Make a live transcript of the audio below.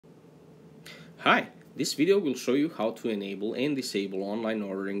Hi, this video will show you how to enable and disable online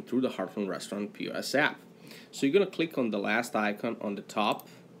ordering through the Heartland Restaurant POS app. So you're going to click on the last icon on the top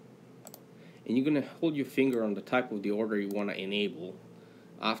and you're going to hold your finger on the type of the order you want to enable.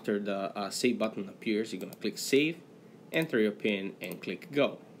 After the save button appears, you're going to click save, enter your PIN and click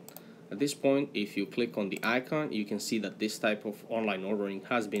go. At this point, if you click on the icon, you can see that this type of online ordering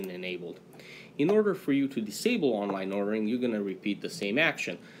has been enabled. In order for you to disable online ordering, you're going to repeat the same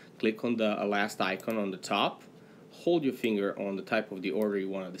action. Click on the last icon on the top, hold your finger on the type of the order you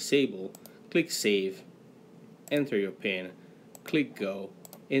want to disable, click save, enter your PIN, click go,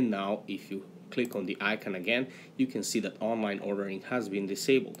 and now if you click on the icon again, you can see that online ordering has been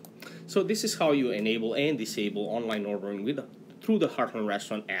disabled. So this is how you enable and disable online ordering through the Heartland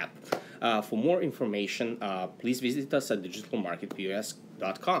Restaurant app. For more information, please visit us at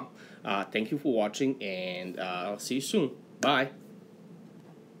digitalmarketpos.com. Thank you for watching, and I'll see you soon. Bye.